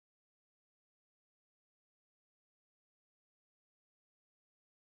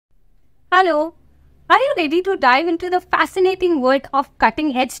Hello, are you ready to dive into the fascinating world of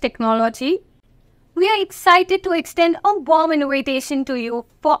cutting edge technology? We are excited to extend a warm invitation to you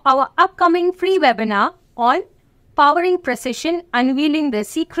for our upcoming free webinar on Powering Precision, Unveiling the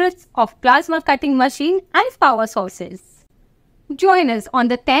Secrets of Plasma Cutting Machine and Power Sources. Join us on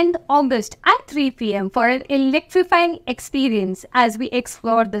the 10th August at 3 p.m. for an electrifying experience as we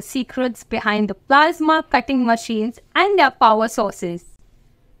explore the secrets behind the plasma cutting machines and their power sources.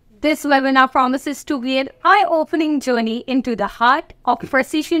 This webinar promises to be an eye-opening journey into the heart of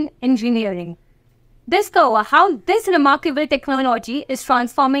precision engineering. Discover how this remarkable technology is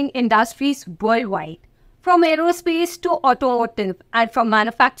transforming industries worldwide, from aerospace to automotive and from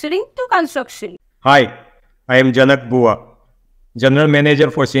manufacturing to construction. Hi, I am Janak Bua, General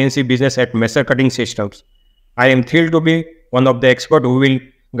Manager for CNC Business at Messer Cutting Systems. I am thrilled to be one of the experts who will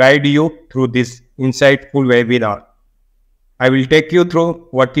guide you through this insightful webinar. I will take you through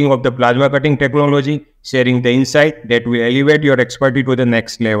working of the plasma cutting technology, sharing the insight that will elevate your expertise to the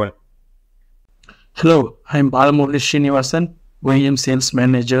next level. Hello, I am Balamurali Srinivasan, OEM Sales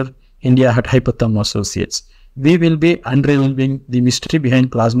Manager, India at Hypertham Associates. We will be unraveling the mystery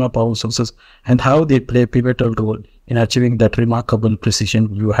behind plasma power sources and how they play a pivotal role in achieving that remarkable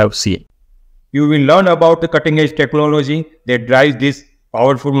precision you have seen. You will learn about the cutting-edge technology that drives these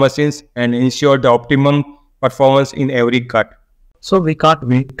powerful machines and ensure the optimum performance in every cut. So we can't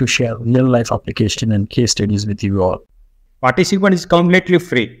wait to share real-life application and case studies with you all. Participation is completely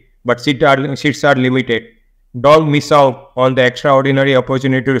free, but seats are limited. Don't miss out on the extraordinary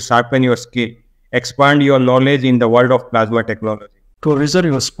opportunity to sharpen your skill, expand your knowledge in the world of plasma technology. To reserve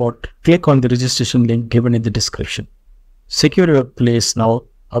your spot, click on the registration link given in the description. Secure your place now,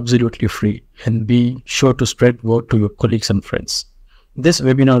 absolutely free, and be sure to spread word to your colleagues and friends. This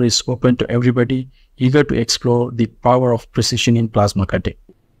webinar is open to everybody eager to explore the power of precision in plasma cutting.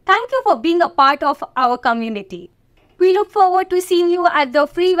 Thank you for being a part of our community. We look forward to seeing you at the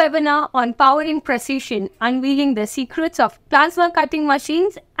free webinar on Powering Precision, Unveiling the Secrets of Plasma Cutting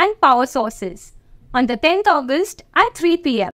Machines and Power Sources on the 10th August at 3 p.m.